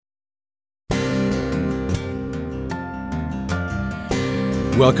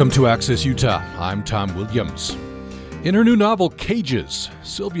Welcome to Access Utah. I'm Tom Williams. In her new novel, Cages,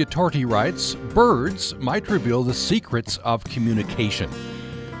 Sylvia Torti writes, birds might reveal the secrets of communication.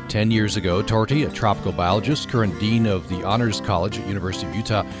 10 years ago, Torti, a tropical biologist, current dean of the Honors College at University of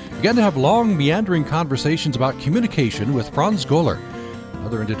Utah, began to have long, meandering conversations about communication with Franz Goller,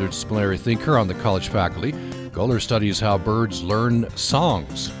 another interdisciplinary thinker on the college faculty. Goller studies how birds learn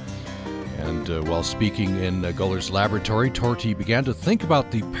songs. And while speaking in Goller's laboratory, Torti began to think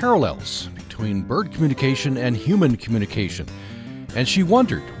about the parallels between bird communication and human communication. And she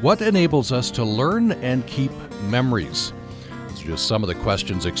wondered what enables us to learn and keep memories. Those are just some of the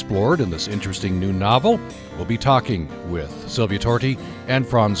questions explored in this interesting new novel. We'll be talking with Sylvia Torti and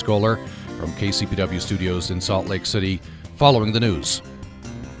Franz Goller from KCPW Studios in Salt Lake City following the news.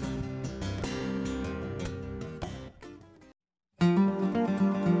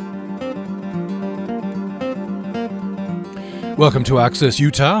 Welcome to Access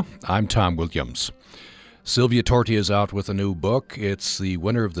Utah. I'm Tom Williams. Sylvia Torti is out with a new book. It's the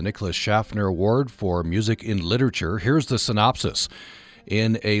winner of the Nicholas Schaffner Award for Music in Literature. Here's the synopsis.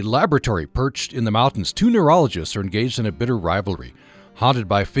 In a laboratory perched in the mountains, two neurologists are engaged in a bitter rivalry. Haunted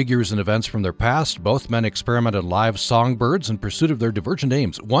by figures and events from their past, both men experiment on live songbirds in pursuit of their divergent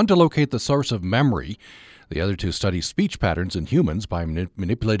aims. One to locate the source of memory, the other to study speech patterns in humans by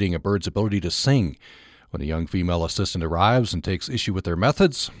manipulating a bird's ability to sing. When a young female assistant arrives and takes issue with their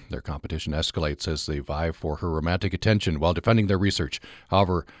methods, their competition escalates as they vie for her romantic attention while defending their research.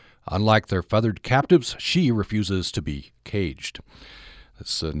 However, unlike their feathered captives, she refuses to be caged.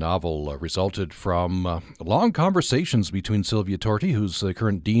 This novel resulted from long conversations between Sylvia Torti, who's the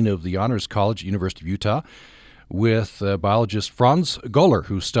current dean of the Honors College at University of Utah, with biologist Franz Goller,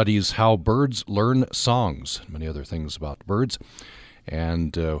 who studies how birds learn songs and many other things about birds.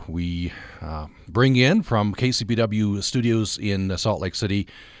 And we bring in from KCPW Studios in Salt Lake City,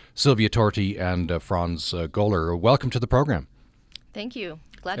 Sylvia Torti and Franz Goller. Welcome to the program. Thank you.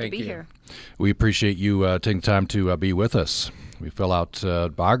 Glad to be here. We appreciate you taking time to be with us. We fill out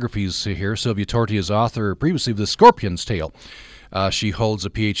biographies here. Sylvia Torti is author previously of The Scorpion's Tale. She holds a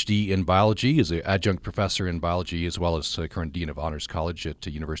PhD in biology, is an adjunct professor in biology, as well as current dean of Honors College at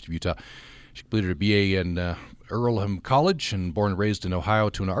the University of Utah. She completed a BA in Earlham College and born and raised in Ohio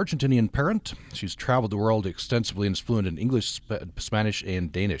to an Argentinian parent. She's traveled the world extensively and is fluent in English, Spanish,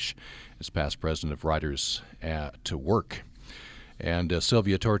 and Danish. Is past president of Writers to Work. And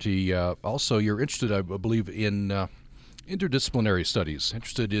Sylvia Torti, also you're interested, I believe, in interdisciplinary studies.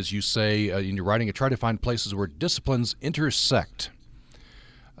 Interested, as you say in your writing, try to find places where disciplines intersect.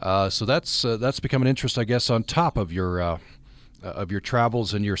 So that's become an interest, I guess, on top of your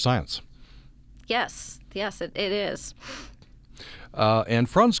travels and your science. Yes, it is. And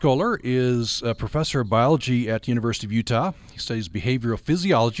Franz Goller is a professor of biology at the University of Utah. He studies behavioral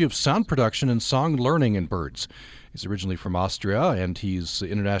physiology of sound production and song learning in birds. He's originally from Austria, and he's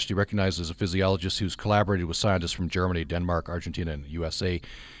internationally recognized as a physiologist who's collaborated with scientists from Germany, Denmark, Argentina, and USA. In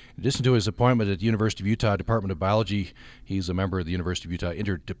addition to his appointment at the University of Utah Department of Biology, he's a member of the University of Utah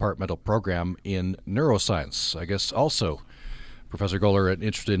Interdepartmental Program in Neuroscience. I guess also Professor Goller,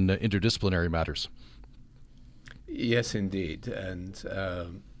 interested in interdisciplinary matters. Yes, indeed. And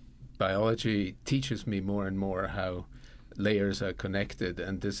biology teaches me more and more how layers are connected.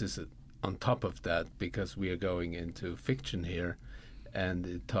 And this is on top of that because we are going into fiction here. And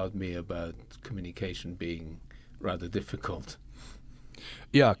it taught me about communication being rather difficult.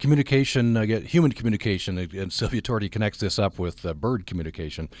 Yeah, communication, human communication, and Sylvia Torti connects this up with bird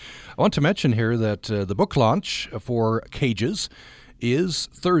communication. I want to mention here that the book launch for Cages is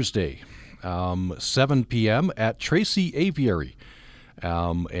Thursday, 7 p.m. at Tracy Aviary.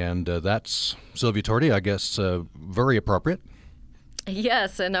 And that's Sylvia Torti, I guess, very appropriate.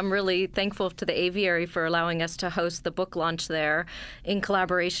 Yes, and I'm really thankful to the Aviary for allowing us to host the book launch there in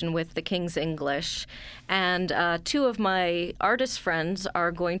collaboration with the King's English. And two of my artist friends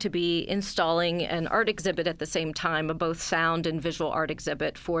are going to be installing an art exhibit at the same time, a both sound and visual art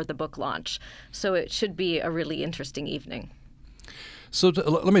exhibit for the book launch. So it should be a really interesting evening. So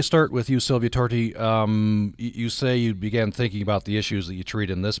let me start with you, Sylvia Torti. You say you began thinking about the issues that you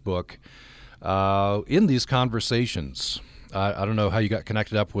treat in this book. In these conversations, I don't know how you got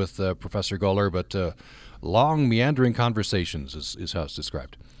connected up with Professor Goller, but long, meandering conversations is how it's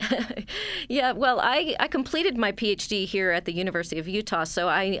described. Yeah, well, I completed my PhD here at the University of Utah, so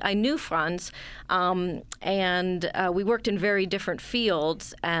I knew Franz, and we worked in very different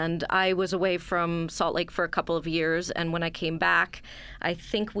fields, and I was away from Salt Lake for a couple of years, and when I came back, I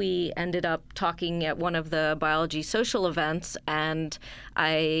think we ended up talking at one of the biology social events, and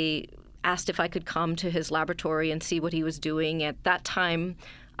I asked if I could come to his laboratory and see what he was doing. At that time,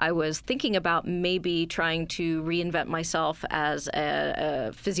 I was thinking about maybe trying to reinvent myself as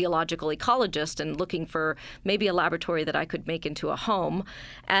a physiological ecologist and looking for maybe a laboratory that I could make into a home.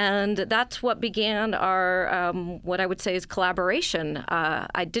 And that's what began our, what I would say is collaboration.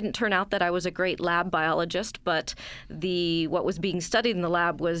 I didn't turn out that I was a great lab biologist, but what was being studied in the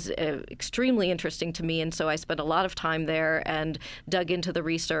lab was extremely interesting to me. And so I spent a lot of time there and dug into the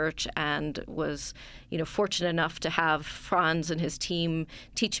research and was fortunate enough to have Franz and his team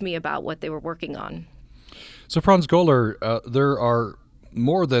teach me about what they were working on. So Franz Goller, there are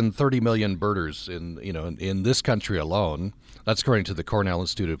more than 30 million birders in this country alone. That's according to the Cornell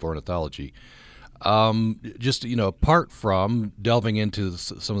Institute of Ornithology. Apart from delving into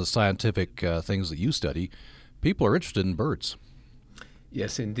some of the scientific things that you study, people are interested in birds.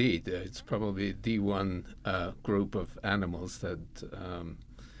 Yes, indeed. It's probably the one group of animals that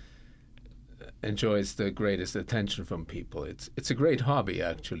enjoys the greatest attention from people. It's a great hobby,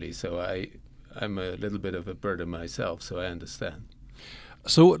 actually. So I'm a little bit of a birder myself, so I understand.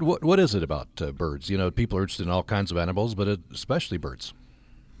 So what is it about birds? People are interested in all kinds of animals, but especially birds.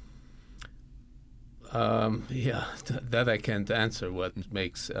 That I can't answer. What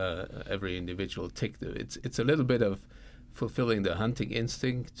makes every individual tick? It's a little bit of fulfilling the hunting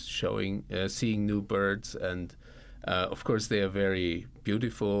instinct, seeing new birds, and of course, they are very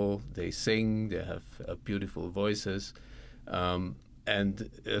beautiful. They sing. They have beautiful voices. And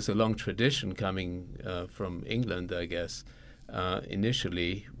there's a long tradition coming from England, I guess,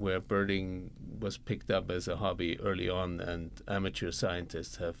 initially, where birding was picked up as a hobby early on, and amateur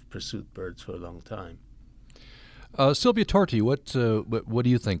scientists have pursued birds for a long time. Sylvia Torti, what do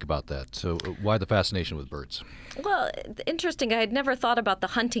you think about that? So why the fascination with birds? Well, interesting. I had never thought about the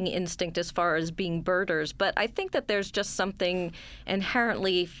hunting instinct as far as being birders, but I think that there's just something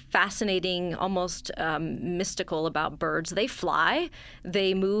inherently fascinating, almost mystical about birds. They fly.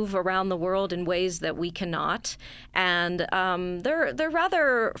 They move around the world in ways that we cannot, and they're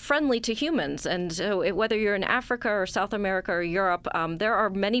rather friendly to humans. And so whether you're in Africa or South America or Europe, there are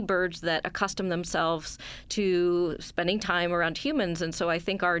many birds that accustom themselves to spending time around humans. And so I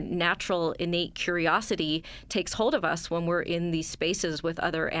think our natural innate curiosity takes hold of us when we're in these spaces with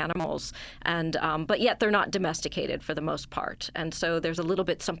other animals, and but yet they're not domesticated for the most part, and so there's a little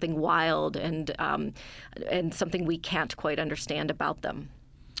bit something wild and something we can't quite understand about them.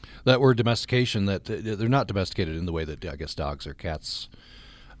 That word domestication, that they're not domesticated in the way that I guess dogs or cats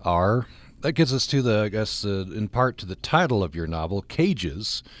are. That gets us to in part to the title of your novel,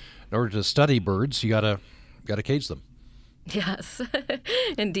 Cages. In order to study birds, you gotta cage them. Yes,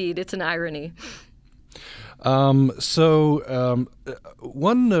 indeed, it's an irony. One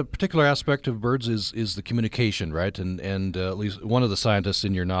particular aspect of birds is the communication, right? And at least one of the scientists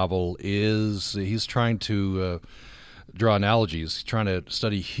in your novel he's trying to draw analogies, trying to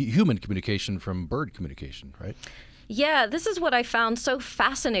study human communication from bird communication, right? Yeah, this is what I found so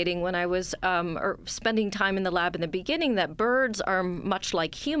fascinating when I was spending time in the lab in the beginning, that birds are much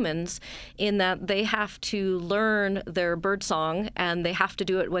like humans in that they have to learn their birdsong, and they have to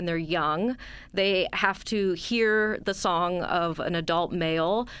do it when they're young. They have to hear the song of an adult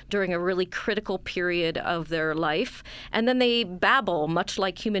male during a really critical period of their life. And then they babble, much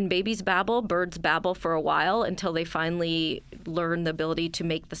like human babies babble. Birds babble for a while until they finally learn the ability to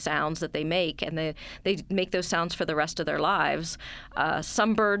make the sounds that they make. And they make those sounds for the rest of their lives.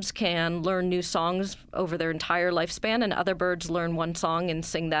 Some birds can learn new songs over their entire lifespan, and other birds learn one song and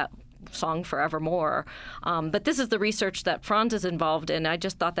sing that song forevermore. But this is the research that Franz is involved in. I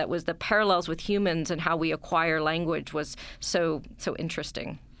just thought that was the parallels with humans and how we acquire language was so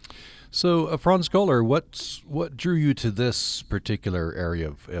interesting. So, Franz Goller, what drew you to this particular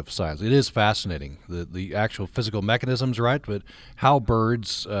area of science? It is fascinating, the actual physical mechanisms, right? But how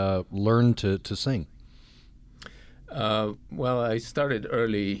birds learn to sing. Well, I started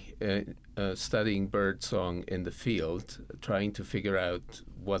early studying birdsong in the field, trying to figure out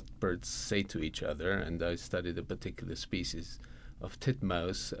what birds say to each other, and I studied a particular species of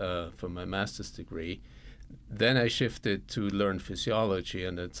titmouse for my master's degree. Then I shifted to learn physiology,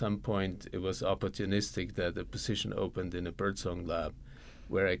 and at some point it was opportunistic that a position opened in a birdsong lab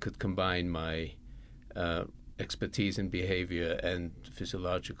where I could combine my expertise in behavior and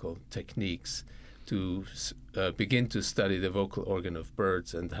physiological techniques to begin to study the vocal organ of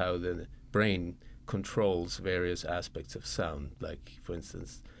birds and how the brain controls various aspects of sound, like, for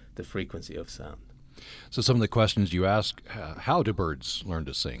instance, the frequency of sound. So some of the questions you ask, how do birds learn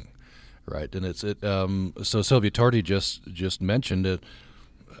to sing, right? And so Sylvia Torti just mentioned it.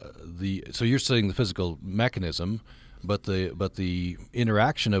 So you're studying the physical mechanism. But the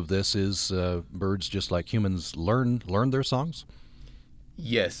interaction of this is birds, just like humans, learn their songs?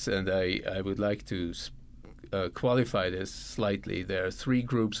 Yes, and I would like to qualify this slightly. There are three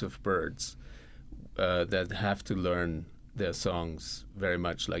groups of birds that have to learn their songs very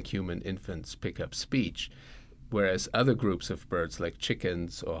much like human infants pick up speech, whereas other groups of birds like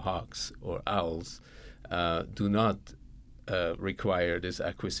chickens or hawks or owls do not require this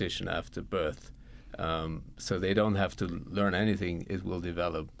acquisition after birth. So they don't have to learn anything. It will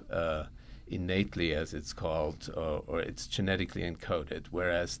develop innately, as it's called, or it's genetically encoded,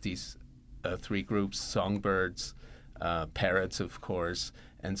 whereas these three groups, songbirds, parrots, of course,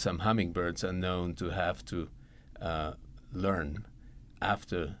 and some hummingbirds, are known to have to learn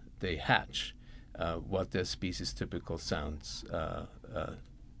after they hatch what their species' typical sounds are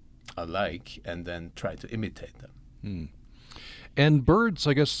like, and then try to imitate them. Hmm. And birds,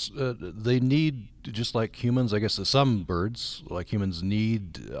 I guess, they need, just like humans, I guess some birds, like humans,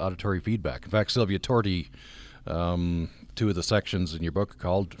 need auditory feedback. In fact, Sylvia Torti, two of the sections in your book are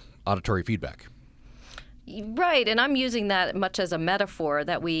called auditory feedback. Right, and I'm using that much as a metaphor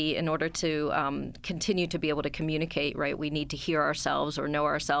that we, in order to continue to be able to communicate, right, we need to hear ourselves or know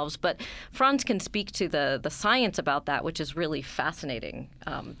ourselves. But Franz can speak to the science about that, which is really fascinating,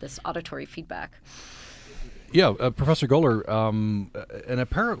 this auditory feedback. Yeah, Professor Goller, and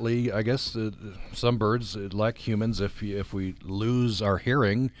apparently, I guess, some birds, like humans, if we lose our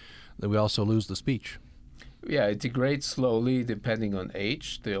hearing, then we also lose the speech. Yeah, it degrades slowly depending on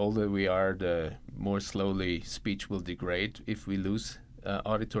age. The older we are, the more slowly speech will degrade if we lose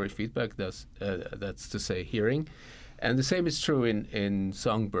auditory feedback, that's to say hearing. And the same is true in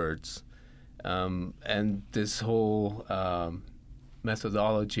songbirds. And this whole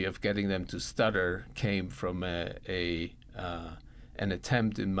methodology of getting them to stutter came from an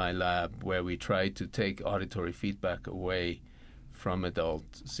attempt in my lab where we tried to take auditory feedback away from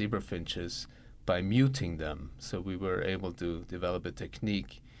adult zebra finches by muting them. So we were able to develop a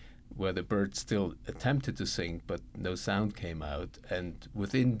technique where the bird still attempted to sing, but no sound came out. And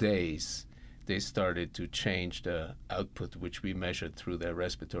within days, they started to change the output, which we measured through their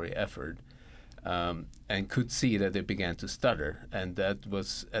respiratory effort, and could see that they began to stutter. And that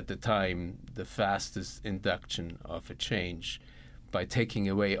was, at the time, the fastest induction of a change by taking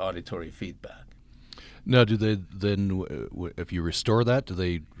away auditory feedback. Now, do they then, if you restore that, do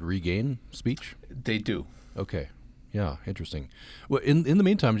they regain speech? They do. Okay. Yeah, interesting. Well, in the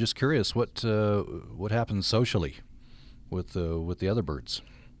meantime, I'm just curious, what happens socially with the other birds,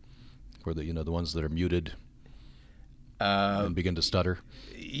 or the ones that are muted and begin to stutter?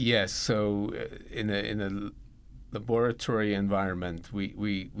 Yes. So in a laboratory environment,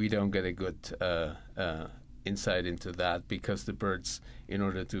 we don't get a good insight into that, because the birds, in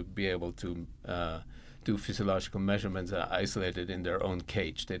order to be able to do physiological measurements, are isolated in their own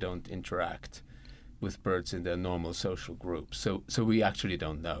cage. They don't interact with birds in their normal social groups. So we actually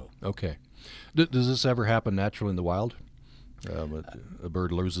don't know. Okay. Does this ever happen naturally in the wild? A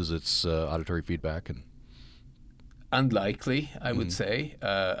bird loses its auditory feedback? And unlikely, I would say.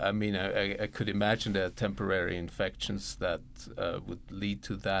 I mean, I could imagine there are temporary infections that would lead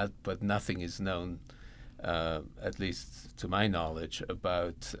to that, but nothing is known, at least to my knowledge,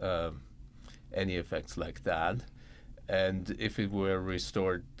 about any effects like that. And if it were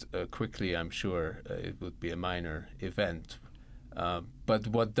restored quickly, I'm sure it would be a minor event. But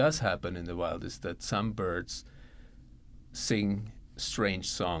what does happen in the wild is that some birds sing strange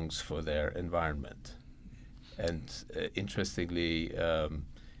songs for their environment. And interestingly,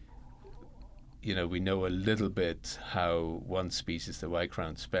 we know a little bit how one species, the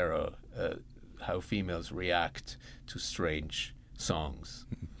white-crowned sparrow, how females react to strange songs.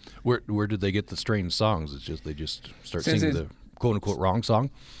 Where did they get the strange songs? It's just they just start singing the quote-unquote wrong song?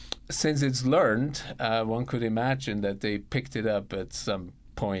 Since it's learned, one could imagine that they picked it up at some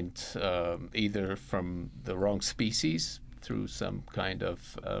point, either from the wrong species through some kind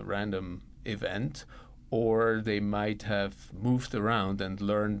of random event, or they might have moved around and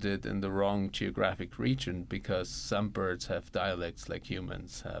learned it in the wrong geographic region, because some birds have dialects like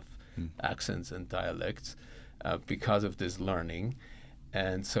humans have accents and dialects because of this learning.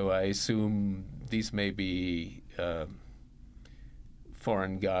 And so I assume these may be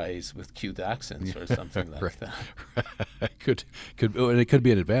foreign guys with cute accents or something like right. that. And it could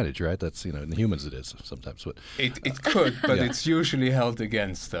be an advantage, right? That's in the humans it is sometimes. But it could, but yeah. It's usually held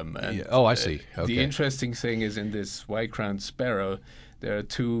against them. And, yeah. Oh, I see. Okay. The interesting thing is, in this white-crowned sparrow, there are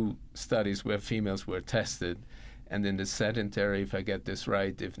two studies where females were tested, and in the sedentary, if I get this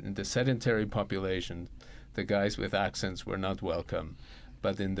right, in the sedentary population, the guys with accents were not welcome.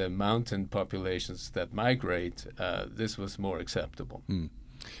 But in the mountain populations that migrate, this was more acceptable.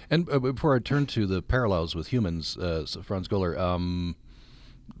 And before I turn to the parallels with humans, so Franz Goller,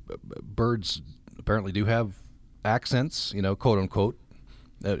 birds apparently do have accents, quote unquote.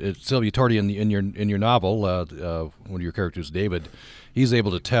 Sylvia Torti in your novel, one of your characters, David, he's able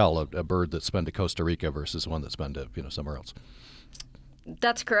to tell a bird that's been to Costa Rica versus one that's been to somewhere else.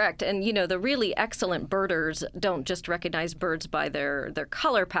 That's correct. And, the really excellent birders don't just recognize birds by their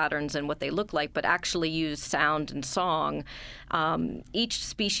color patterns and what they look like, but actually use sound and song. Each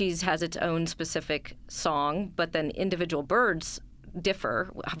species has its own specific song, but then individual birds differ.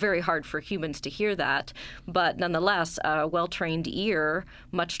 Very hard for humans to hear that. But nonetheless, a well-trained ear,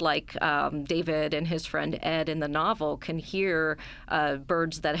 much like David and his friend Ed in the novel, can hear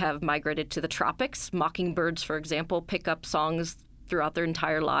birds that have migrated to the tropics. Mockingbirds, for example, pick up songs throughout their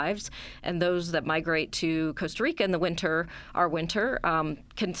entire lives, and those that migrate to Costa Rica in the winter,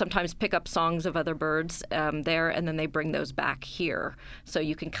 can sometimes pick up songs of other birds there, and then they bring those back here. So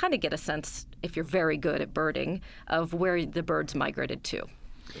you can kind of get a sense, if you're very good at birding, of where the birds migrated to.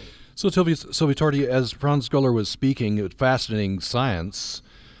 So Sylvia Torti, as Franz Goller was speaking, fascinating science.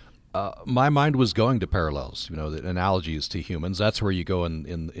 My mind was going to parallels, the analogies to humans. That's where you go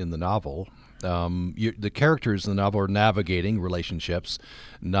in the novel. The characters in the novel are navigating relationships,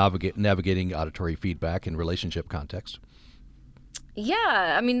 navigating auditory feedback in relationship context.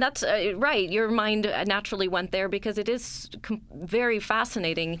 Yeah, I mean, that's right. Your mind naturally went there because it is very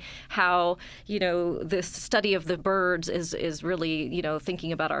fascinating how, this study of the birds is really,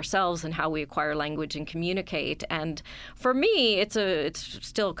 thinking about ourselves and how we acquire language and communicate. And for me, it's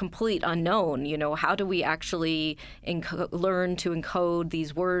still a complete unknown. How do we actually learn to encode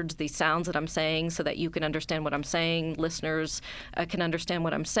these words, these sounds that I'm saying so that you can understand what I'm saying, listeners can understand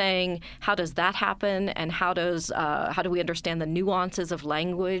what I'm saying? How does that happen? And how do we understand the nuances of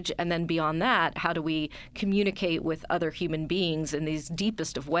language, and then beyond that, how do we communicate with other human beings in these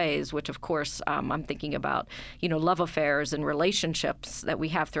deepest of ways, which of course I'm thinking about, love affairs and relationships that we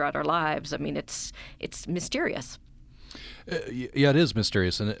have throughout our lives. I mean, it's mysterious. Yeah, it is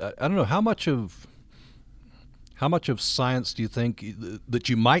mysterious, and I don't know how much of science do you think that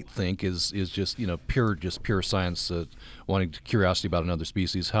you might think is just pure science, wanting curiosity about another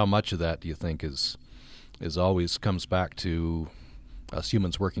species? How much of that do you think is always comes back to us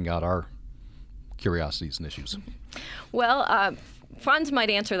humans working out our curiosities and issues? Well, Franz might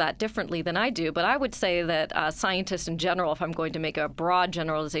answer that differently than I do, but I would say that scientists in general, if I'm going to make a broad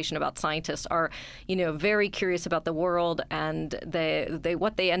generalization about scientists, are, very curious about the world, and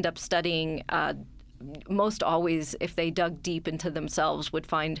what they end up studying most always, if they dug deep into themselves, would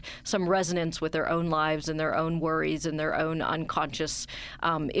find some resonance with their own lives and their own worries and their own unconscious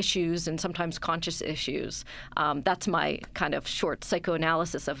issues and sometimes conscious issues. That's my kind of short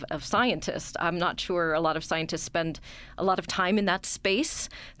psychoanalysis of scientists. I'm not sure a lot of scientists spend a lot of time in that space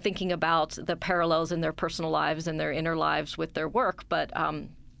thinking about the parallels in their personal lives and their inner lives with their work, but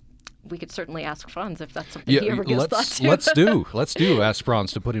we could certainly ask Franz if that's something he ever gives thought to. Let's do. Ask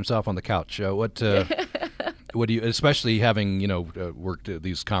Franz to put himself on the couch. What do you, especially having worked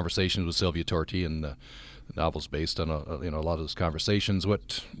these conversations with Sylvia Torti, and the novel's based on a lot of those conversations.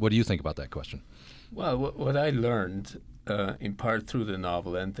 What do you think about that question? Well, what I learned in part through the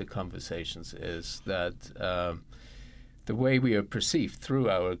novel and the conversations is that the way we are perceived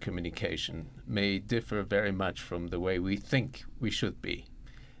through our communication may differ very much from the way we think we should be.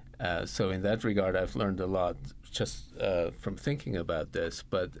 So in that regard, I've learned a lot just from thinking about this.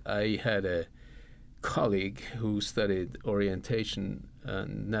 But I had a colleague who studied orientation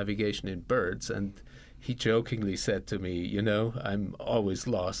and navigation in birds, and he jokingly said to me, I'm always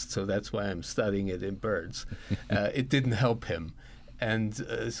lost, so that's why I'm studying it in birds. It didn't help him. And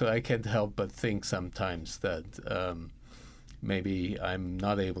so I can't help but think sometimes that maybe I'm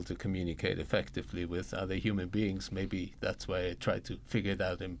not able to communicate effectively with other human beings. Maybe that's why I try to figure it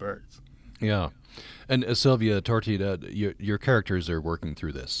out in birds. Yeah. And Sylvia Torti, your characters are working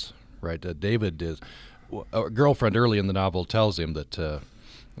through this, right? David is a girlfriend early in the novel tells him that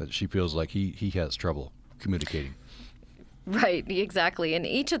she feels like he has trouble communicating. Right, exactly. And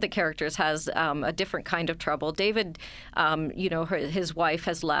each of the characters has a different kind of trouble. David, his wife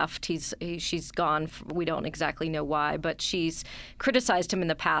has left. She's gone. We don't exactly know why, but she's criticized him in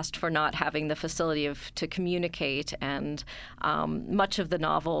the past for not having the facility to communicate. And much of the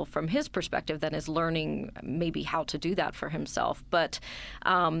novel, from his perspective, then is learning maybe how to do that for himself. But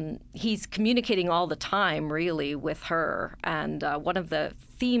he's communicating all the time, really, with her. And one of the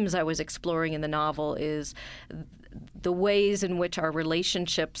themes I was exploring in the novel is the ways in which our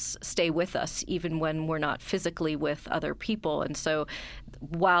relationships stay with us even when we're not physically with other people. And so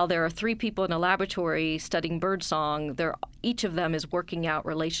while there are 3 people in a laboratory studying birdsong, each of them is working out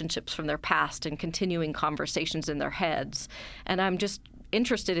relationships from their past and continuing conversations in their heads. And I'm just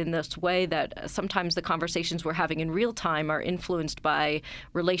interested in this way that sometimes the conversations we're having in real time are influenced by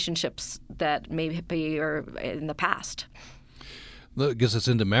relationships that maybe are in the past. That gets us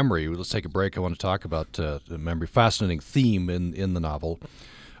into memory. Let's take a break. I want to talk about memory. Fascinating theme in the novel.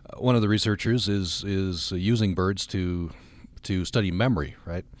 One of the researchers is using birds to study memory,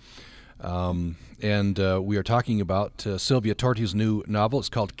 right? And we are talking about Sylvia Torti's new novel. It's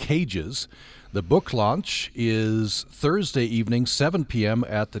called Cages. The book launch is Thursday evening, 7 p.m.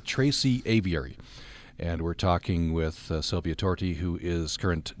 at the Tracy Aviary. And we're talking with Sylvia Torti, who is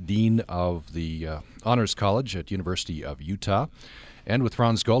current Dean of the Honors College at University of Utah, and with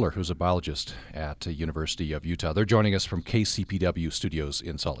Franz Goller, who's a biologist at University of Utah. They're joining us from KCPW studios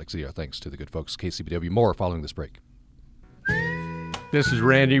in Salt Lake City. Our thanks to the good folks at KCPW. More following this break. This is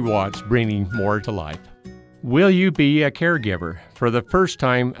Randy Watts bringing more to life. Will you be a caregiver? For the first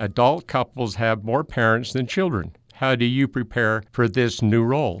time, adult couples have more parents than children. How do you prepare for this new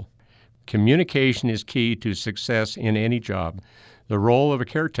role? Communication is key to success in any job. The role of a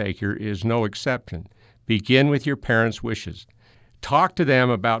caretaker is no exception. Begin with your parents' wishes. Talk to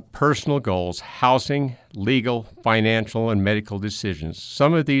them about personal goals, housing, legal, financial, and medical decisions.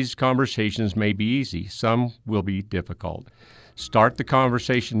 Some of these conversations may be easy. Some will be difficult. Start the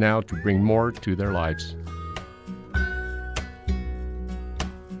conversation now to bring more to their lives.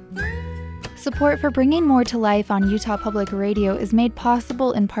 Support for Bringing More to Life on Utah Public Radio is made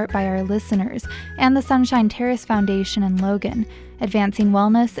possible in part by our listeners and the Sunshine Terrace Foundation in Logan, advancing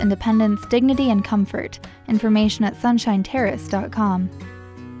wellness, independence, dignity, and comfort. Information at sunshineterrace.com.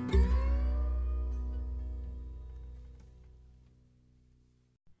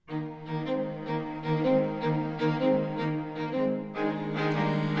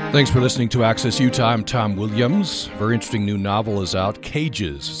 Thanks for listening to Access Utah. I'm Tom Williams. Very interesting new novel is out,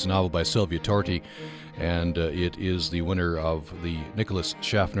 Cages. It's a novel by Sylvia Torti, and it is the winner of the Nicholas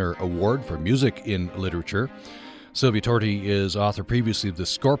Schaffner Award for Music in Literature. Sylvia Torti is author previously of The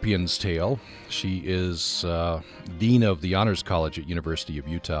Scorpion's Tale. She is Dean of the Honors College at University of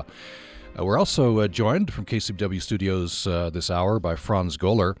Utah. We're also joined from KCPW Studios this hour by Franz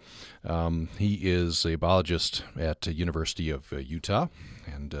Goller. He is a biologist at the University of Utah,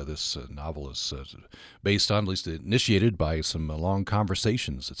 and this novel is based on, at least initiated by some long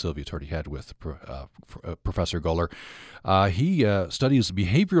conversations that Sylvia Torti had with Professor Goller. He studies the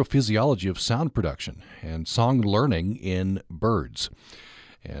behavioral physiology of sound production and song learning in birds.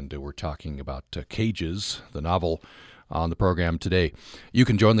 And we're talking about Cages, the novel, on the program today. You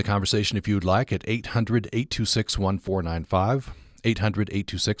can join the conversation if you'd like at 800-826-1495.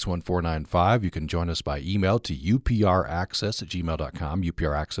 800-826-1495. You can join us by email to upraccess@gmail.com,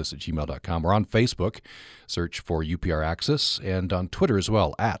 upraccess@gmail.com. We're on Facebook. Search for UPR Access, and on Twitter as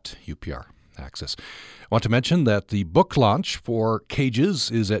well, at UPR Access. I want to mention that the book launch for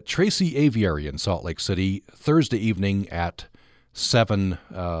Cages is at Tracy Aviary in Salt Lake City, Thursday evening at 7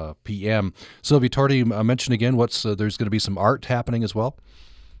 p.m. Sylvia Torti, mention again, there's going to be some art happening as well?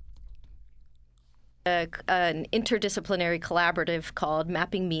 An interdisciplinary collaborative called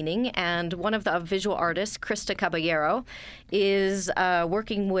Mapping Meaning, and one of the visual artists, Krista Caballero, is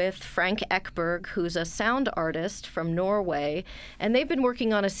working with Frank Ekberg, who's a sound artist from Norway, and they've been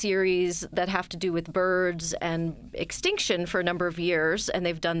working on a series that have to do with birds and extinction for a number of years, and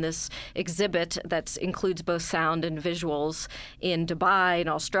they've done this exhibit that includes both sound and visuals in Dubai and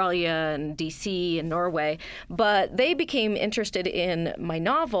Australia and DC and Norway. But they became interested in my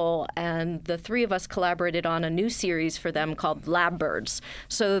novel, and the three of us collaborated on a new series for them called Lab Birds.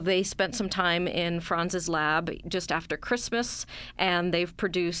 So they spent some time in Franz's lab just after Christmas, and they've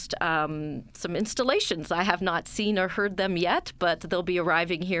produced some installations. I have not seen or heard them yet, but they'll be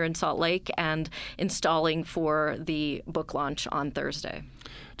arriving here in Salt Lake and installing for the book launch on Thursday.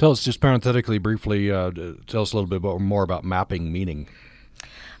 Tell us, just parenthetically, briefly, tell us a little bit more about Mapping Meaning.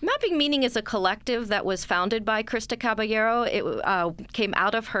 Mapping Meaning is a collective that was founded by Krista Caballero. It came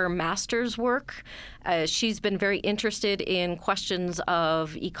out of her master's work. She's been very interested in questions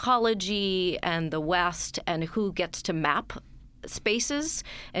of ecology and the West and who gets to map spaces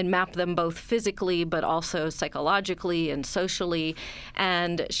and map them both physically but also psychologically and socially.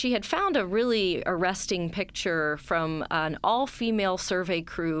 And she had found a really arresting picture from an all-female survey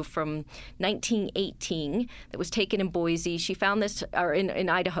crew from 1918 that was taken in Boise. She found this, or in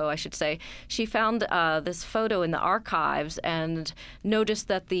Idaho, I should say. She found this photo in the archives and noticed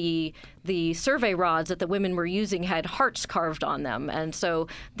that the survey rods that the women were using had hearts carved on them. And so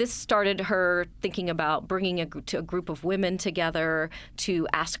this started her thinking about bringing a group of women together to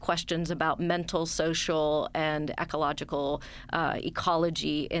ask questions about mental, social, and ecological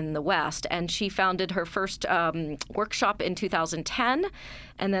ecology in the West. And she founded her first workshop in 2010.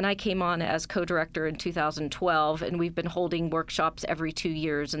 And then I came on as co-director in 2012. And we've been holding workshops every 2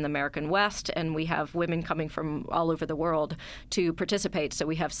 years in the American West. And we have women coming from all over the world to participate. So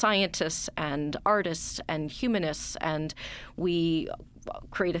we have scientists and artists and humanists, and we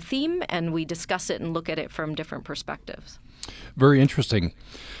create a theme and we discuss it and look at it from different perspectives. Very interesting.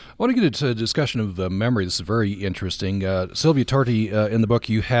 I want to get into a discussion of memory. This is very interesting. Sylvia Torti, in the book,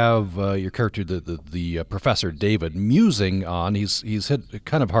 you have your character, the Professor David, musing on. He's hit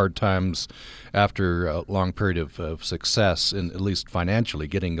kind of hard times after a long period of success, in, at least financially,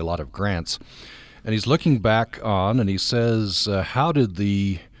 getting a lot of grants. And he's looking back on, and he says, how did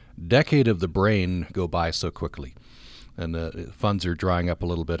the decade of the brain go by so quickly? And funds are drying up a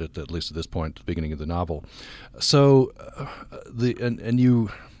little bit, at least at this point, at the beginning of the novel. So,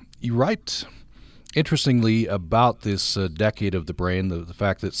 you write interestingly about this decade of the brain, the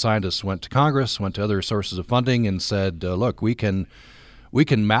fact that scientists went to Congress, went to other sources of funding, and said, "Look, we can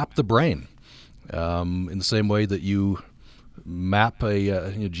map the brain in the same way that you map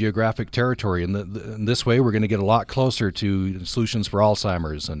a geographic territory. And in this way, we're going to get a lot closer to solutions for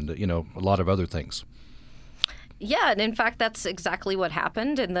Alzheimer's and a lot of other things." Yeah, and in fact, that's exactly what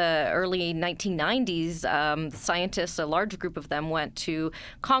happened. In the early 1990s, scientists, a large group of them, went to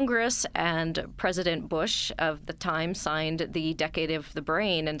Congress, and President Bush of the time signed the Decade of the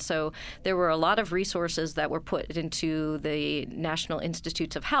Brain. And so there were a lot of resources that were put into the National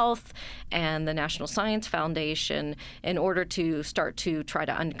Institutes of Health and the National Science Foundation in order to start to try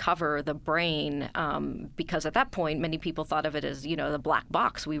to uncover the brain, because at that point, many people thought of it as, the black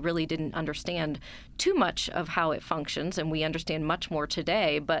box. We really didn't understand too much of how it functions, and we understand much more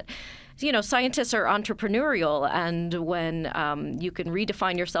today. But scientists are entrepreneurial, and when you can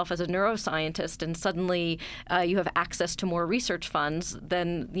redefine yourself as a neuroscientist and suddenly you have access to more research funds,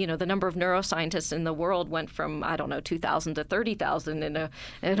 then the number of neuroscientists in the world went from 2,000 to 30,000 in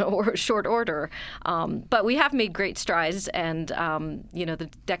a short order. But we have made great strides, and the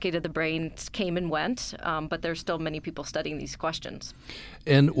Decade of the Brain came and went, but there's still many people studying these questions.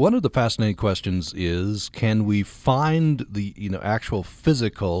 And one of the fascinating questions is, can we find the actual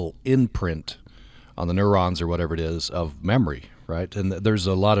physical imprint on the neurons or whatever it is of memory, right? And there's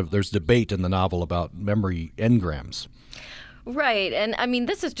debate in the novel about memory engrams. Right. And I mean,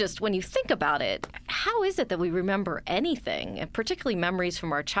 this is just, when you think about it, how is it that we remember anything, and particularly memories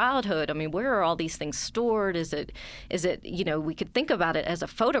from our childhood? I mean, where are all these things stored? Is it we could think about it as a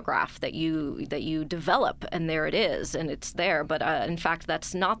photograph that you develop, and there it is, and it's there. But in fact,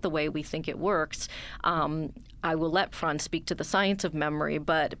 that's not the way we think it works. I will let Franz speak to the science of memory,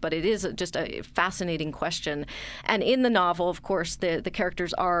 but it is just a fascinating question. And in the novel, of course, the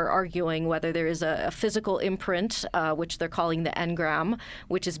characters are arguing whether there is a physical imprint, which they're calling the engram,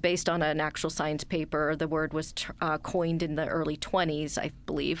 which is based on an actual science paper. The word was coined in the early 20s, I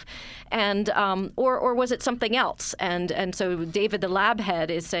believe, and or was it something else? And so David, the lab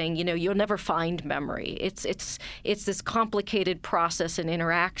head, is saying, you'll never find memory. It's this complicated process and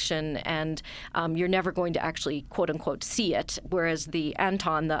interaction, and you're never going to actually, quote unquote, see it, whereas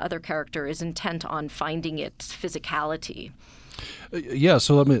Anton, the other character, is intent on finding its physicality. Yeah,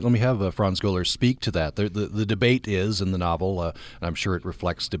 so let me have Franz Goller speak to that. The debate is in the novel, and I'm sure it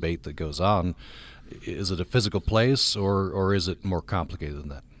reflects debate that goes on. Is it a physical place, or is it more complicated than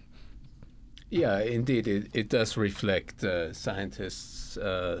that? Yeah, indeed, it does reflect scientists'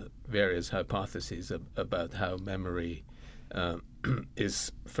 various hypotheses about how memory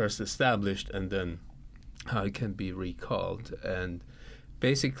is first established and then how it can be recalled. And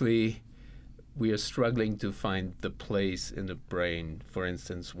basically, we are struggling to find the place in the brain, for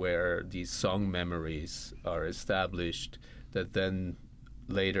instance, where these song memories are established that then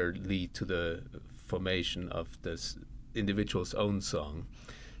later lead to the formation of this individual's own song.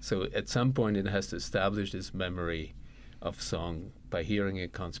 So at some point it has to establish this memory of song by hearing a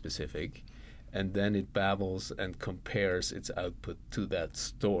conspecific, and then it babbles and compares its output to that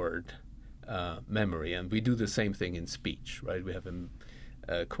stored memory. And we do the same thing in speech, right? We have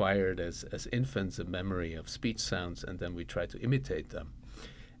acquired as infants a memory of speech sounds, and then we try to imitate them.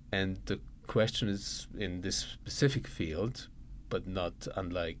 And the question is, in this specific field, but not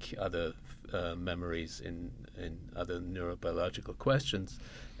unlike other memories in other neurobiological questions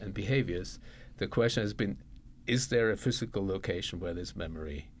and behaviors, the question has been, is there a physical location where this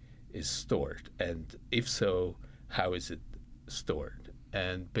memory is stored? And if so, how is it stored?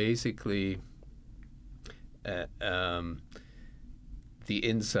 And basically, the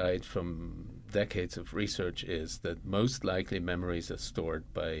insight from decades of research is that most likely memories are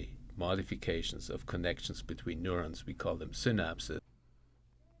stored by modifications of connections between neurons. We call them synapses.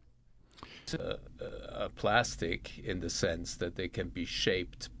 Plastic in the sense that they can be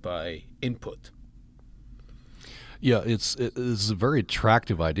shaped by input. Yeah, it's a very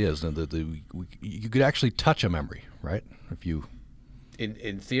attractive idea, isn't it? That you could actually touch a memory, right? If you,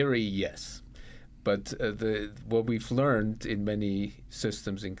 in theory, yes, but what we've learned in many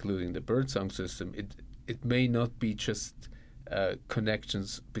systems, including the birdsong system, it may not be just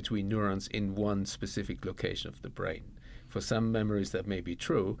connections between neurons in one specific location of the brain. For some memories that may be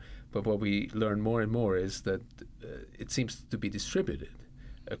true, but what we learn more and more is that it seems to be distributed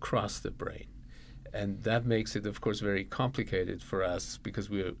across the brain. And that makes it, of course, very complicated for us because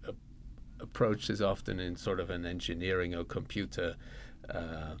we approach this often in sort of an engineering or computer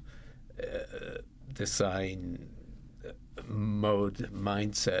design mode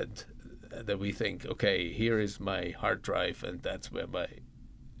mindset that we think, okay, here is my hard drive and that's where my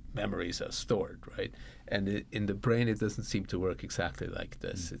memories are stored, right? And in the brain, it doesn't seem to work exactly like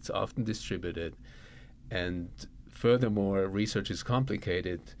this. It's often distributed. And furthermore, research is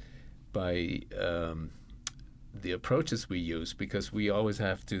complicated by the approaches we use, because we always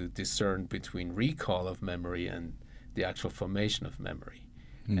have to discern between recall of memory and the actual formation of memory.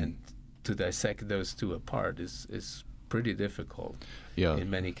 And to dissect those two apart is pretty difficult in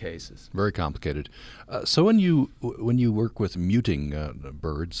many cases. Very complicated. So when you work with muting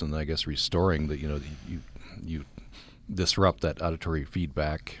birds and I guess restoring the, you disrupt that auditory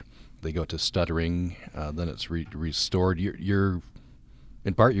feedback, they go to stuttering, then it's restored. You're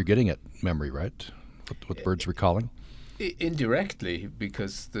in part, you're getting at memory, right? What birds recalling? Indirectly,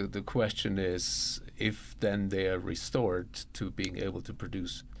 because the question is, if then they are restored to being able to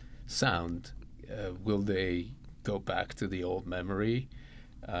produce sound, will they go back to the old memory?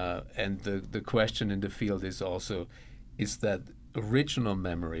 And the question in the field is also, is that original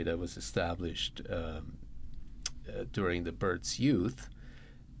memory that was established during the bird's youth,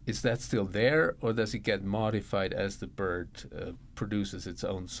 is that still there, or does it get modified as the bird produces its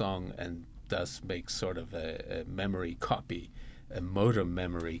own song and thus makes sort of a memory copy, a motor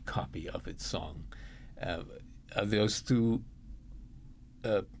memory copy of its song? Are those two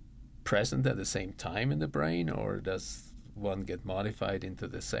present at the same time in the brain, or does one get modified into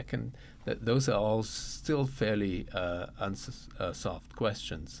the second? Those are all still fairly unsolved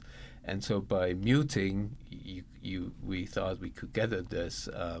questions. And so by muting, we thought we could get at this,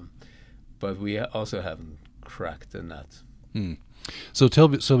 but we also haven't cracked the nut. So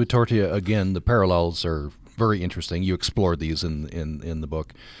Sylvia Torti, again, the parallels are very interesting. You explored these in the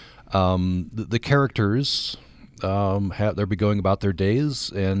book. The characters, they'll be going about their days,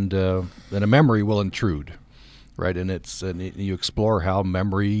 and a memory will intrude, right? And you explore how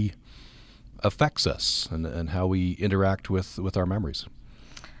memory affects us and how we interact with our memories.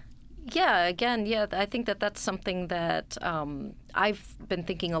 I think that's something that I've been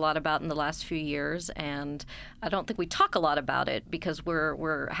thinking a lot about in the last few years, and I don't think we talk a lot about it because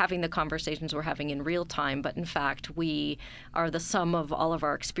we're having the conversations we're having in real time, but in fact we are the sum of all of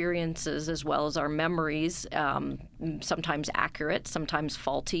our experiences as well as our memories, sometimes accurate, sometimes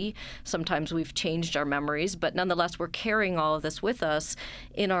faulty, sometimes we've changed our memories, but nonetheless we're carrying all of this with us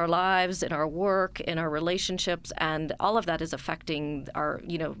in our lives, in our work, in our relationships, and all of that is affecting our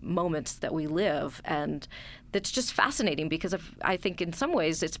moments that we live. And that's just fascinating because I think in some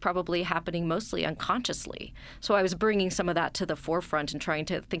ways it's probably happening mostly unconsciously. So I was bringing some of that to the forefront and trying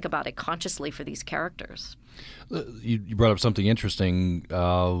to think about it consciously for these characters. You brought up something interesting,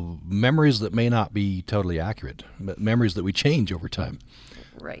 memories that may not be totally accurate, memories that we change over time.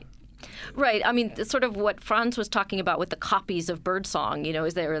 Right. I mean, sort of what Franz was talking about with the copies of birdsong,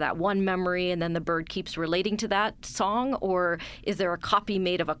 is there that one memory and then the bird keeps relating to that song, or is there a copy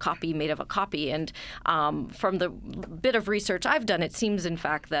made of a copy made of a copy? And from the bit of research I've done, it seems, in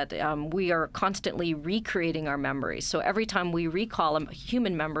fact, that we are constantly recreating our memories. So every time we recall a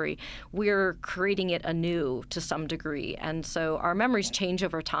human memory, we're creating it anew to some degree. And so our memories change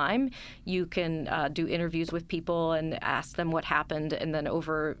over time. You can do interviews with people and ask them what happened, and then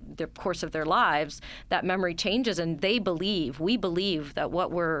over the course course of their lives, that memory changes, and we believe that what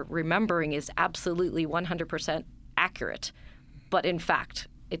we're remembering is absolutely 100% accurate, but in fact,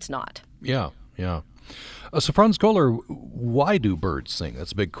 it's not. Yeah. So Franz Kohler, why do birds sing?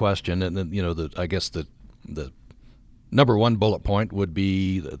 That's a big question, and then I guess the number one bullet point would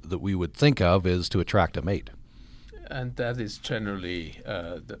be that we would think of is to attract a mate. And that is generally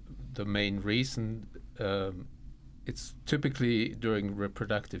the main reason. It's typically during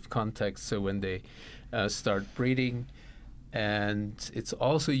reproductive context, so when they start breeding, and it's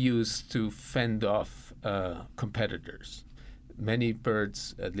also used to fend off competitors. Many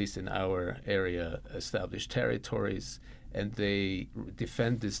birds, at least in our area, establish territories, and they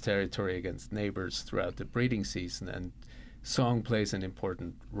defend this territory against neighbors throughout the breeding season, and song plays an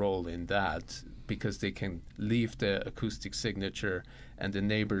important role in that because they can leave the acoustic signature and the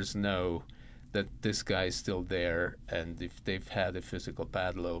neighbors know that this guy is still there, and if they've had a physical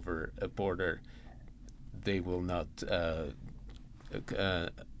battle over a border, they will not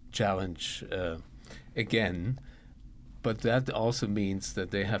challenge again. But that also means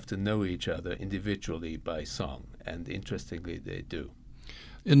that they have to know each other individually by song, and interestingly, they do.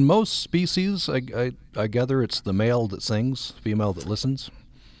 In most species, I gather it's the male that sings, female that listens?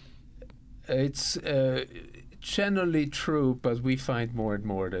 It's generally true, but we find more and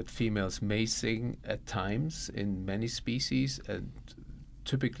more that females may sing at times in many species, and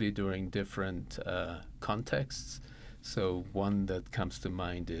typically during different contexts. So one that comes to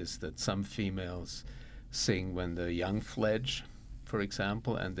mind is that some females sing when the young fledge, for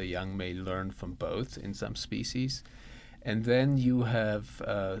example, and the young may learn from both in some species. And then you have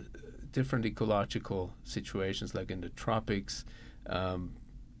different ecological situations, like in the tropics.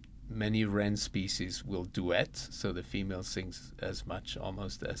 Many wren species will duet, so the female sings as much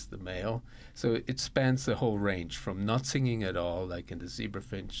almost as the male. So it spans the whole range from not singing at all, like in the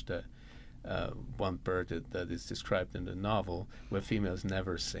zebrafinch, the one bird that is described in the novel, where females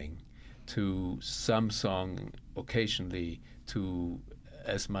never sing, to some song occasionally, to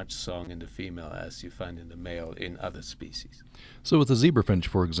as much song in the female as you find in the male in other species. So with the zebrafinch,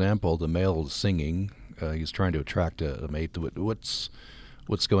 for example, the male is singing. He's trying to attract a mate.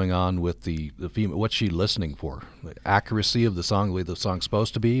 What's going on with the female? What's she listening for? The accuracy of the song, the way the song's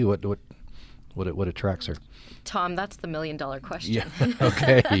supposed to be? What attracts her? Tom, that's the $1 million question. Yeah.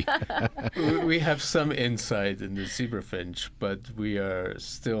 Okay. We have some insight in the zebrafinch, but we are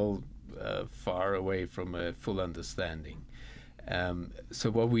still far away from a full understanding. So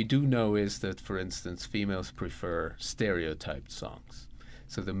what we do know is that, for instance, females prefer stereotyped songs.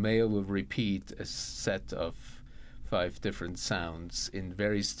 So the male will repeat a set of 5 different sounds in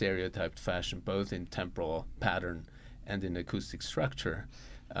very stereotyped fashion, both in temporal pattern and in acoustic structure,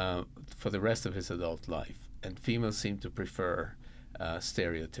 for the rest of his adult life. And females seem to prefer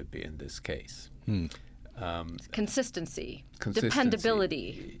stereotypy in this case. Consistency,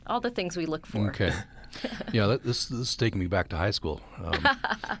 dependability, all the things we look for. Okay. Yeah, this is taking me back to high school.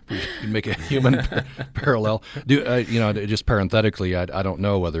 We can make a human parallel. Just parenthetically, I don't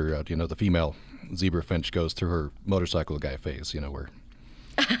know whether the female zebrafinch goes through her motorcycle guy phase.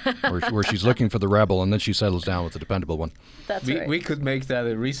 Where she's looking for the rebel and then she settles down with the dependable one. That's right. We could make that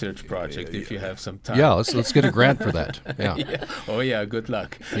a research project if you have some time. Yeah, let's get a grant for that. Yeah. Yeah. Oh yeah, good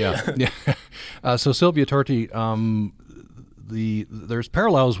luck. Yeah. So Sylvia Torti, there's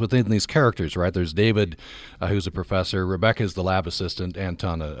parallels within these characters, right? There's David, who's a professor. Rebecca's the lab assistant.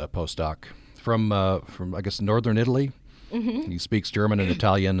 Anton, a postdoc from I guess northern Italy. Mm-hmm. He speaks German and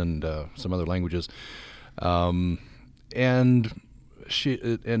Italian and some other languages, and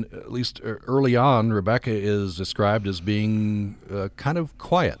at least early on, Rebecca is described as being kind of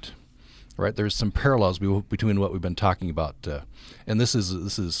quiet, right? There's some parallels between what we've been talking about, and this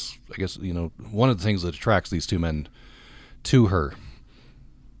is I guess one of the things that attracts these two men to her.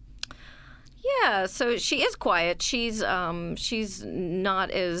 Yeah, so she is quiet. She's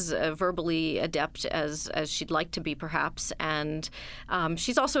not as verbally adept as she'd like to be, perhaps, and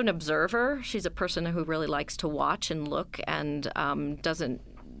she's also an observer. She's a person who really likes to watch and look, and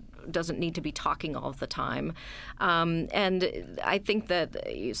doesn't need to be talking all of the time. And I think that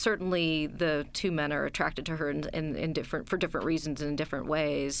certainly the two men are attracted to her for different reasons and in different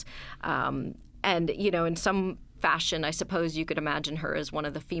ways. And in some fashion, I suppose you could imagine her as one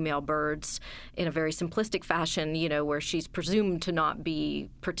of the female birds in a very simplistic fashion, where she's presumed to not be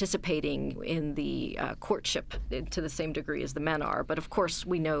participating in the courtship to the same degree as the men are. But of course,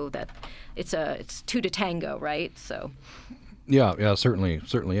 we know that it's two to tango, right? So. Yeah, certainly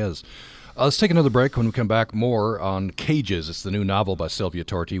is. Let's take another break. When we come back, more on Cages. It's the new novel by Sylvia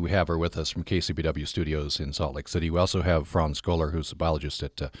Torti. We have her with us from KCBW Studios in Salt Lake City. We also have Franz Goller, who's a biologist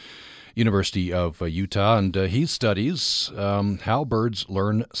at University of Utah, and he studies how birds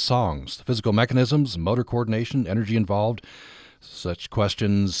learn songs, the physical mechanisms, motor coordination, energy involved. Such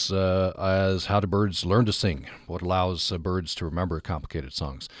questions as how do birds learn to sing? What allows birds to remember complicated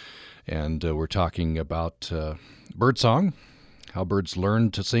songs? And we're talking about birdsong, how birds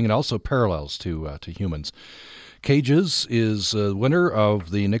learn to sing, and also parallels to humans. Cages is winner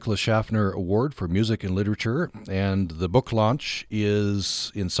of the Nicholas Schaffner Award for Music and Literature, and the book launch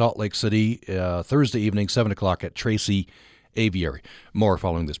is in Salt Lake City Thursday evening, 7 o'clock at Tracy Aviary. More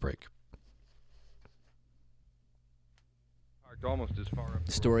following this break.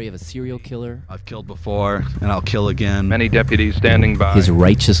 The story of a serial killer. I've killed before, and I'll kill again. Many deputies standing by. His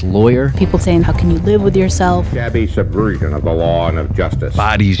righteous lawyer. People saying, how can you live with yourself? Shabby subversion of the law and of justice.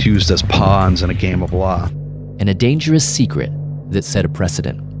 Bodies used as pawns in a game of law. And a dangerous secret that set a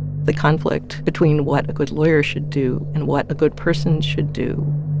precedent. The conflict between what a good lawyer should do and what a good person should do.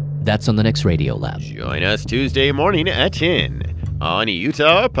 That's on the next Radio Lab. Join us Tuesday morning at 10 on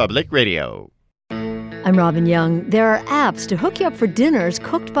Utah Public Radio. I'm Robin Young. There are apps to hook you up for dinners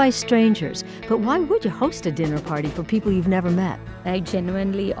cooked by strangers. But why would you host a dinner party for people you've never met? I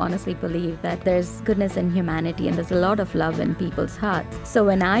genuinely, honestly believe that there's goodness in humanity and there's a lot of love in people's hearts. So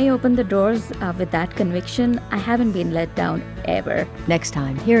when I open the doors with that conviction, I haven't been let down ever. Next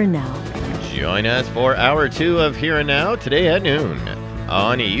time, Here and Now. Join us for Hour 2 of Here and Now today at noon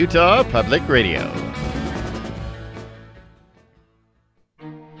on Utah Public Radio.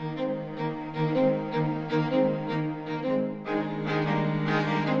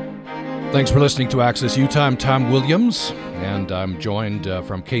 Thanks for listening to Access Utah. I'm Tom Williams, and I'm joined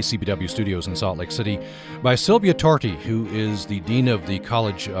from KCBW Studios in Salt Lake City by Sylvia Torti, who is the Dean of the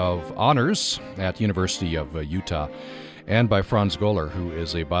College of Honors at University of Utah, and by Franz Goller, who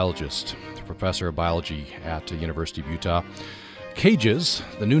is a biologist, professor of biology at the University of Utah. Cages,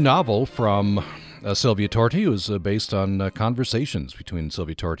 the new novel from Sylvia Torti, was based on conversations between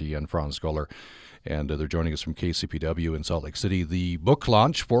Sylvia Torti and Franz Goller. And they're joining us from KCPW in Salt Lake City. The book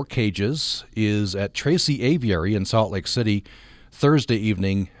launch for Cages is at Tracy Aviary in Salt Lake City, Thursday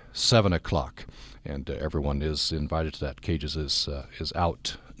evening, 7 o'clock. And everyone is invited to that. Cages is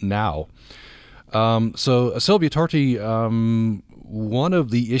out now. So, Sylvia Torti, one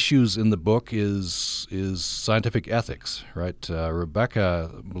of the issues in the book is scientific ethics, right? Rebecca,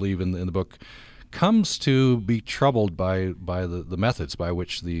 I believe in the book, comes to be troubled by the methods by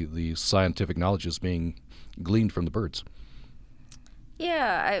which the scientific knowledge is being gleaned from the birds.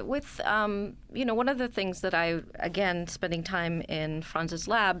 Yeah, one of the things that again, spending time in Franz's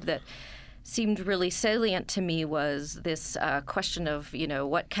lab that seemed really salient to me was this question of,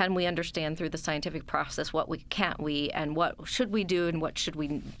 what can we understand through the scientific process, what can't we, and what should we do and what should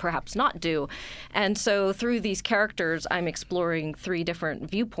we perhaps not do. And so through these characters, I'm exploring three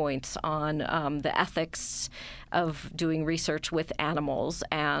different viewpoints on the ethics of doing research with animals.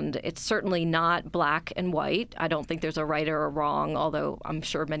 And it's certainly not black and white. I don't think there's a right or a wrong, although I'm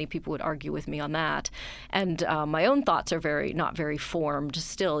sure many people would argue with me on that. And my own thoughts are not very formed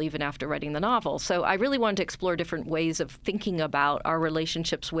still, even after writing the novel. So I really wanted to explore different ways of thinking about our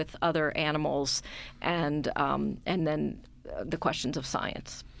relationships with other animals and then the questions of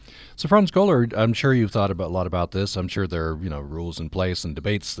science. So, Franz Goller, I'm sure you've thought a lot about this. I'm sure there are rules in place and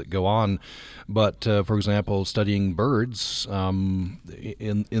debates that go on. But, for example, studying birds, in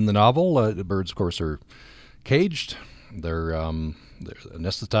the novel, the birds, of course, are caged. They're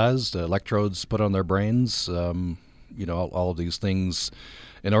anesthetized, electrodes put on their brains, all of these things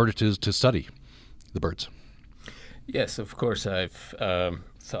in order to study the birds. Yes, of course, I've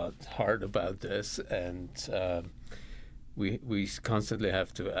thought hard about this, and we constantly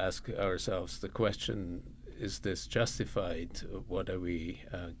have to ask ourselves the question, is this justified? What are we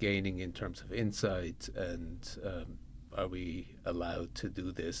gaining in terms of insight? And are we allowed to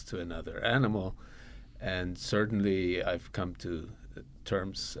do this to another animal? And certainly I've come to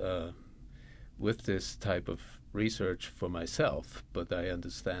terms with this type of research for myself, but I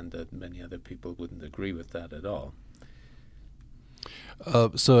understand that many other people wouldn't agree with that at all.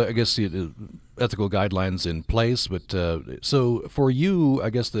 So I guess the ethical guidelines in place, but so for you, I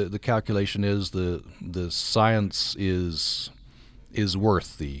guess the calculation is the science is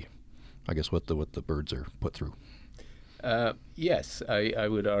worth what the birds are put through. Yes, I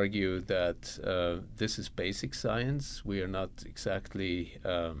would argue that this is basic science. We are not exactly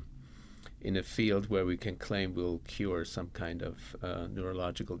in a field where we can claim we'll cure some kind of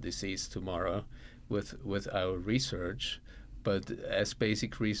neurological disease tomorrow with our research. But as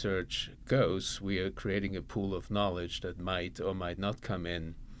basic research goes, we are creating a pool of knowledge that might or might not come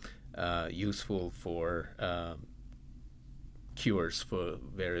in useful for cures for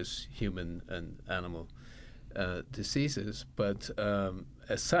various human and animal diseases. But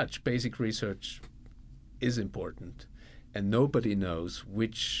as such, basic research is important, and nobody knows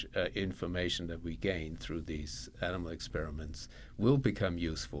which information that we gain through these animal experiments will become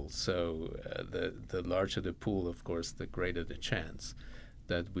useful. So the larger the pool, of course, the greater the chance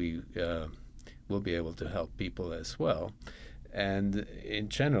that we will be able to help people as well. And in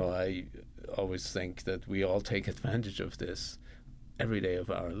general, I always think that we all take advantage of this every day of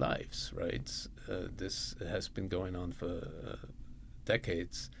our lives, right? This has been going on for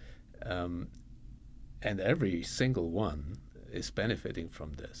decades. And every single one is benefiting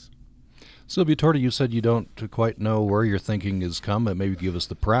from this. Sylvia Torti, you said you don't quite know where your thinking has come, and maybe give us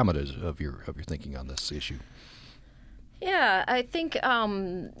the parameters of your thinking on this issue. Yeah, I think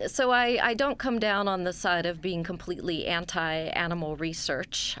so. I don't come down on the side of being completely anti-animal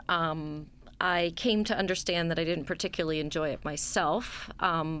research. I came to understand that I didn't particularly enjoy it myself,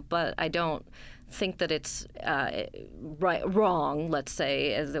 but I don't think that it's wrong, let's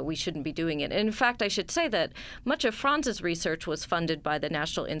say, that we shouldn't be doing it. And in fact, I should say that much of Franz's research was funded by the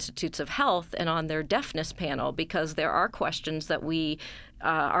National Institutes of Health and on their deafness panel, because there are questions that we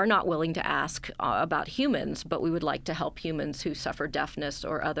are not willing to ask about humans, but we would like to help humans who suffer deafness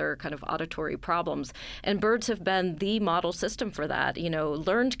or other kind of auditory problems. And birds have been the model system for that. You know,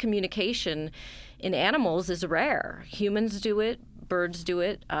 learned communication in animals is rare. Humans do it, birds do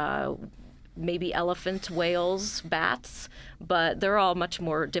it, maybe elephants, whales, bats, but they're all much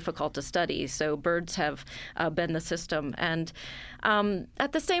more difficult to study. So birds have been the system. And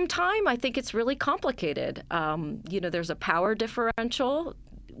at the same time, I think it's really complicated. There's a power differential.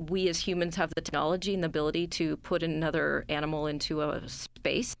 We as humans have the technology and the ability to put another animal into a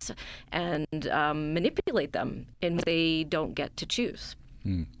space and manipulate them, and they don't get to choose.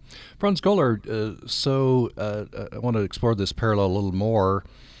 Franz Goller, I want to explore this parallel a little more.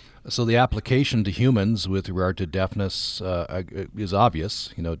 So the application to humans with regard to deafness is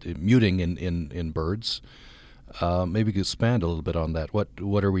obvious, muting in birds. Maybe you could expand a little bit on that.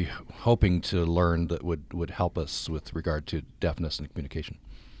 What are we hoping to learn that would help us with regard to deafness and communication?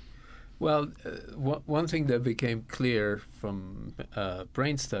 Well, one thing that became clear from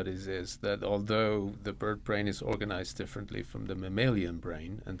brain studies is that although the bird brain is organized differently from the mammalian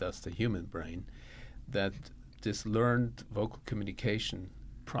brain, and thus the human brain, that this learned vocal communication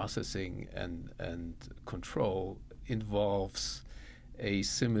processing and control involves a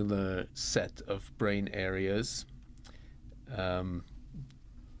similar set of brain areas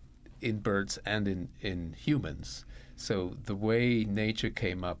in birds and in humans. So the way nature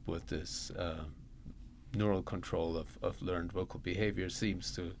came up with this neural control of learned vocal behavior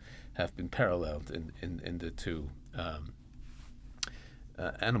seems to have been paralleled in the two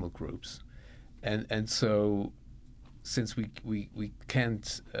animal groups. And so since we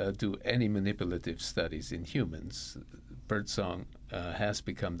can't do any manipulative studies in humans, birdsong has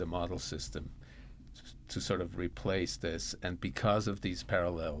become the model system to sort of replace this. And because of these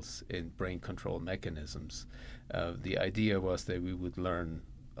parallels in brain control mechanisms, the idea was that we would learn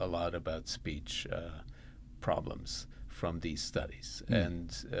a lot about speech problems from these studies.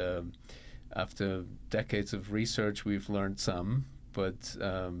 And after decades of research, we've learned some, but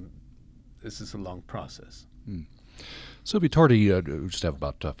this is a long process. Sylvia Torti, we just have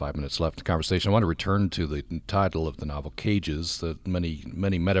about 5 minutes left in the conversation. I want to return to the title of the novel, Cages, the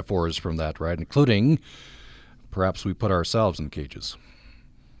many metaphors from that, right, including perhaps we put ourselves in cages.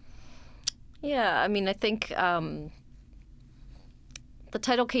 Yeah, I mean, I think the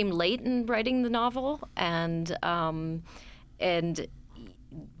title came late in writing the novel, and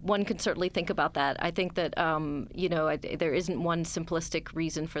one can certainly think about that. I think that, there isn't one simplistic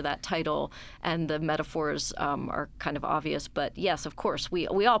reason for that title, and the metaphors are kind of obvious. But yes, of course, we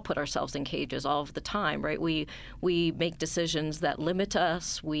all put ourselves in cages all of the time, right? We make decisions that limit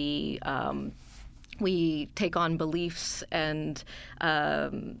us. We take on beliefs and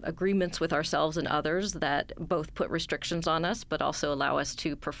agreements with ourselves and others that both put restrictions on us, but also allow us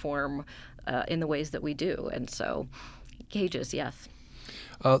to perform in the ways that we do. And so, cages, yes.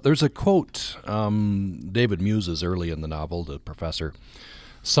 There's a quote David muses early in the novel, the professor.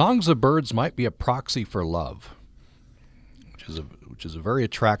 Songs of birds might be a proxy for love, which is a very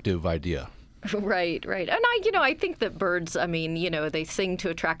attractive idea. Right. And I think that birds, they sing to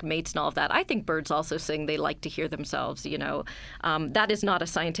attract mates and all of that. I think birds also sing. They like to hear themselves, That is not a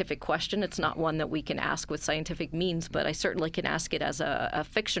scientific question. It's not one that we can ask with scientific means, but I certainly can ask it as a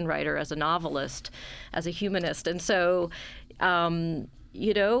fiction writer, as a novelist, as a humanist. And so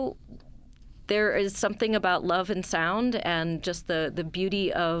there is something about love and sound and just the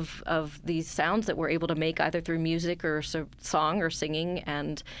beauty of these sounds that we're able to make either through music or song or singing.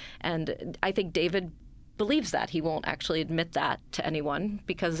 And I think David believes that. He won't actually admit that to anyone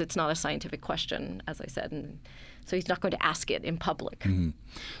because it's not a scientific question, as I said. And so he's not going to ask it in public. Mm-hmm.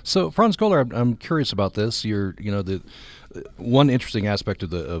 So, Franz Goller, I'm curious about this. The one interesting aspect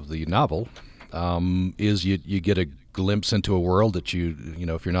of the novel is you get a glimpse into a world that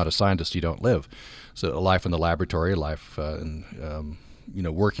if you're not a scientist, you don't live. So, a life in the laboratory, a life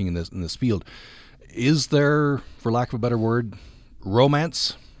working in this field. Is there, for lack of a better word,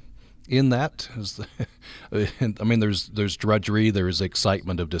 romance in that? There's drudgery, there's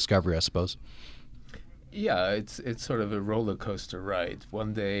excitement of discovery, I suppose. Yeah, it's sort of a roller coaster ride.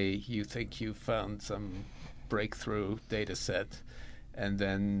 One day you think you found some breakthrough data set, and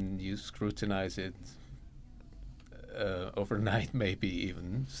then you scrutinize it overnight, maybe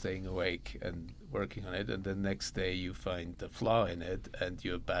even staying awake and working on it, and the next day you find a flaw in it, and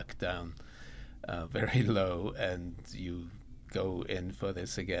you're back down very low, and you go in for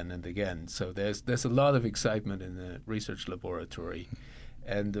this again and again. So there's a lot of excitement in the research laboratory.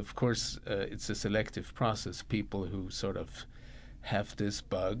 And of course, it's a selective process. People who sort of have this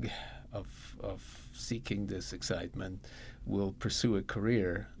bug of seeking this excitement will pursue a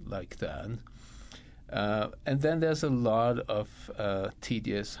career like that. And then there's a lot of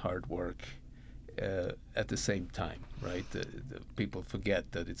tedious hard work at the same time, right? The people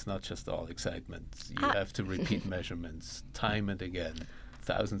forget that it's not just all excitement. You have to repeat measurements time and again,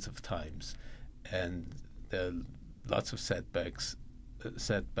 thousands of times. And there are lots of setbacks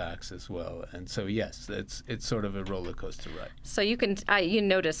as well, and so yes, it's sort of a roller coaster ride. So you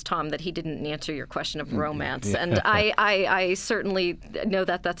noticed, Tom, that he didn't answer your question of romance, and I certainly know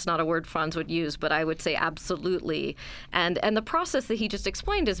that that's not a word Franz would use, but I would say absolutely. And the process that he just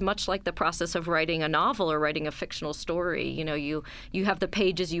explained is much like the process of writing a novel or writing a fictional story. You have the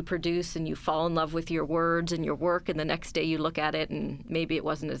pages you produce, and you fall in love with your words and your work, and the next day you look at it, and maybe it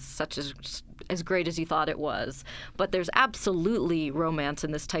wasn't as great as you thought it was. But there's absolutely romance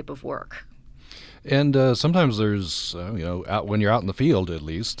in this type of work. And sometimes there's, when you're out in the field, at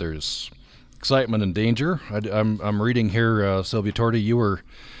least, there's excitement and danger. I'm reading here, Sylvia Torti, you were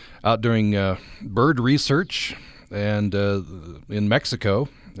out doing bird research and in Mexico,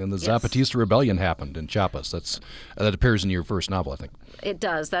 and the Zapatista Rebellion happened in Chiapas. That appears in your first novel, I think. It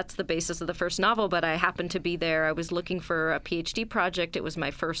does. That's the basis of the first novel, but I happened to be there. I was looking for a PhD project. It was my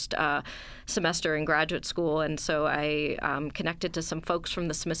first semester in graduate school, and so I connected to some folks from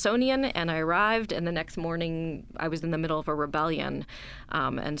the Smithsonian, and I arrived, and the next morning I was in the middle of a rebellion.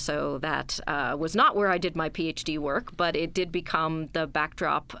 And so that was not where I did my PhD work, but it did become the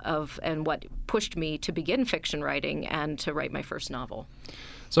backdrop of and what pushed me to begin fiction writing and to write my first novel.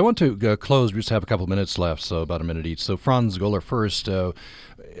 So I want to close. We just have a couple of minutes left, so about a minute each. So Franz Goller first.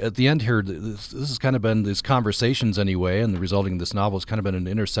 At the end here, this has kind of been these conversations anyway, and the resulting of this novel has kind of been an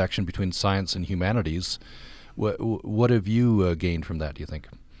intersection between science and humanities. What have you gained from that, do you think?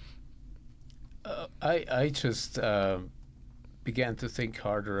 I just began to think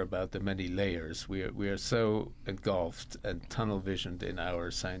harder about the many layers. We are so engulfed and tunnel-visioned in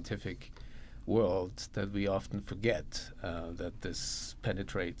our scientific world that we often forget that this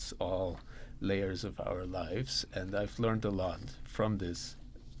penetrates all layers of our lives. And I've learned a lot from this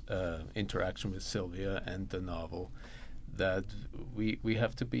interaction with Sylvia and the novel, that we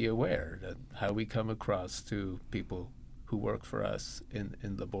have to be aware that how we come across to people who work for us in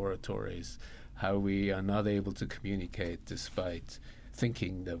laboratories, how we are not able to communicate despite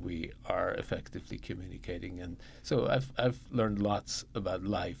thinking that we are effectively communicating. And so I've learned lots about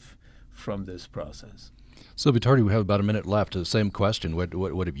life from this process. Sylvia Torti, we have about a minute left. The same question.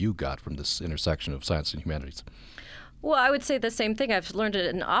 What have you got from this intersection of science and humanities? Well, I would say the same thing. I've learned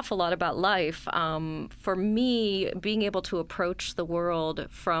an awful lot about life. For me, being able to approach the world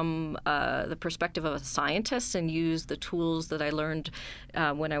from the perspective of a scientist and use the tools that I learned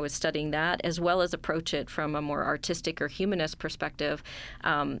when I was studying that, as well as approach it from a more artistic or humanist perspective,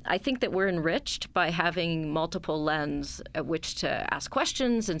 I think that we're enriched by having multiple lenses at which to ask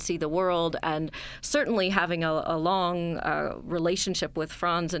questions and see the world. And certainly having a long relationship with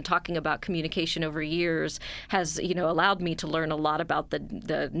Franz and talking about communication over years has, allowed me to learn a lot about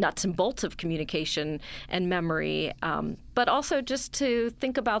the nuts and bolts of communication and memory, but also just to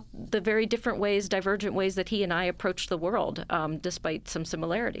think about the very divergent ways that he and I approach the world, despite some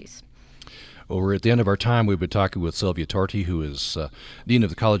similarities. Well, we're at the end of our time. We've been talking with Sylvia Torti, who is Dean of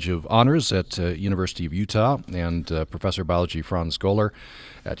the College of Honors at University of Utah, and Professor of Biology Franz Goller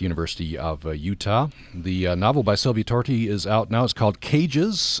at University of Utah. The novel by Sylvia Torti is out now. It's called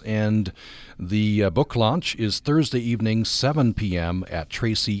Cages, and the book launch is Thursday evening, 7 p.m. at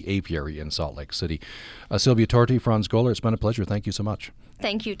Tracy Apiary in Salt Lake City. Sylvia Torti, Franz Goller, it's been a pleasure. Thank you so much.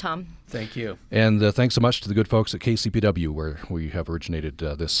 Thank you, Tom. Thank you. And thanks so much to the good folks at KCPW, where we have originated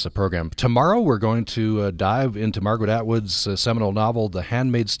this program. Tomorrow, we're going to dive into Margaret Atwood's seminal novel, The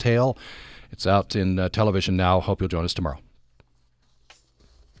Handmaid's Tale. It's out in television now. Hope you'll join us tomorrow.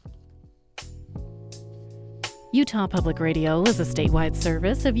 Utah Public Radio is a statewide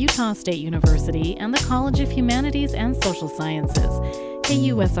service of Utah State University and the College of Humanities and Social Sciences.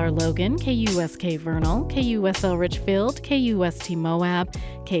 KUSR Logan, KUSK Vernal, KUSL Richfield, KUST Moab,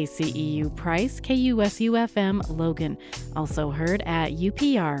 KCEU Price, KUSU FM Logan. Also heard at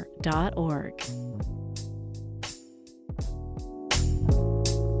upr.org.